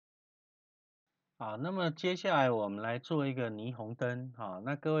好，那么接下来我们来做一个霓虹灯。好，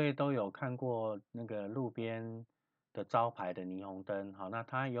那各位都有看过那个路边的招牌的霓虹灯。好，那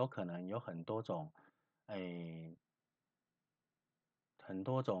它有可能有很多种，诶，很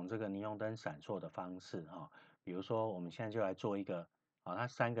多种这个霓虹灯闪烁的方式哈。比如说，我们现在就来做一个，啊，它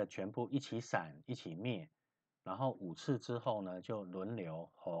三个全部一起闪，一起灭，然后5次之后呢，就轮流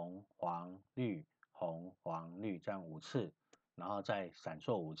红、黄、绿、红、黄、绿这样5次，然后再闪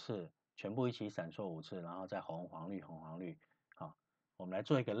烁5次，全部一起闪烁5次，然后再红、黄、绿、红、黄、绿。好，我们来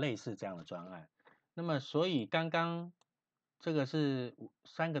做一个类似这样的专案。那么，所以刚刚这个是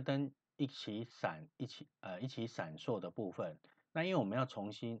三个灯一起闪、一起闪烁的部分。那因为我们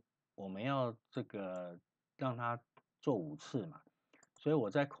要这个让它做5次嘛，所以我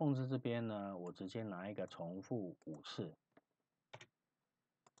在控制这边呢，我直接拿一个重复5次，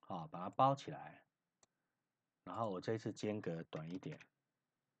好，把它包起来，然后我这次间隔短一点，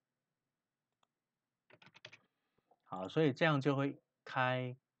好，所以这样就会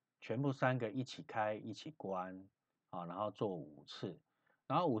开，全部3个一起开一起关，好，然后做5次，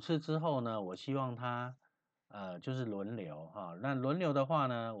然后5次之后呢，我希望它就是轮流哈，那轮流的话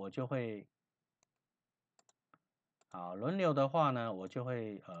呢，我就会好，轮流的话呢，我就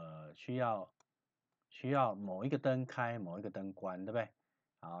会需要某一个灯开，某一个灯关，对不对？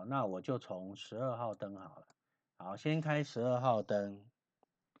好，那我就从12号灯好了。好，先开12号灯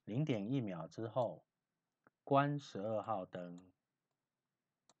，0.1秒之后关12号灯，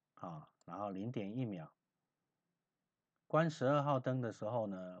好，然后0.1秒关12号灯的时候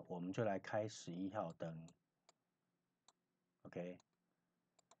呢，我们就来开11号灯，OK，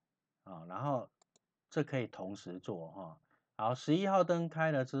好，然后这可以同时做哈。好，11号灯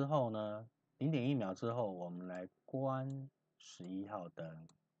开了之后呢，0.1秒之后，我们来关11号灯。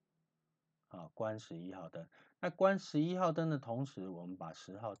好，关11号灯。那关11号灯的同时，我们把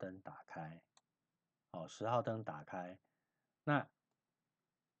10号灯打开。好，10号灯打开。那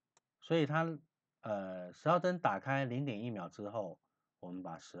所以它10号灯打开0.1秒之后，我们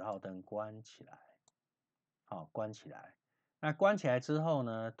把10号灯关起来。好，关起来。那关起来之后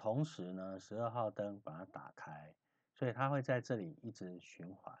呢，同时呢，12号灯把它打开，所以它会在这里一直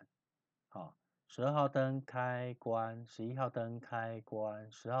循环。好，12号灯开关，11号灯开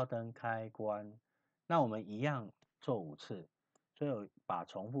关，10号灯开关。那我们一样做5次，所以我把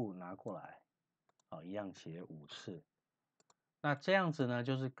重复拿过来，好，一样写5次。那这样子呢，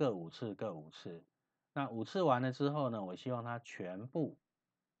就是各5次，各5次。那5次完了之后呢，我希望它全部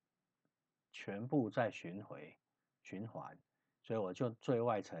再循环，所以我就最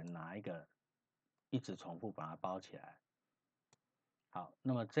外层拿一个一直重复把它包起来。好，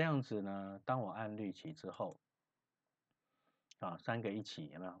那么这样子呢，当我按绿旗之后，啊，3个一起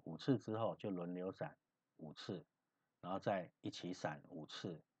有没有？5次之后就轮流闪5次，然后再一起闪5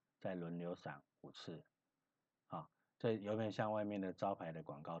次，再轮流闪5次。好，这有点像外面的招牌的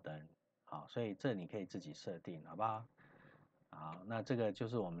广告灯。好，所以这你可以自己设定，好不好？好，那这个就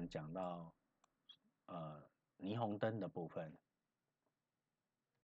是我们讲到霓虹灯的部分。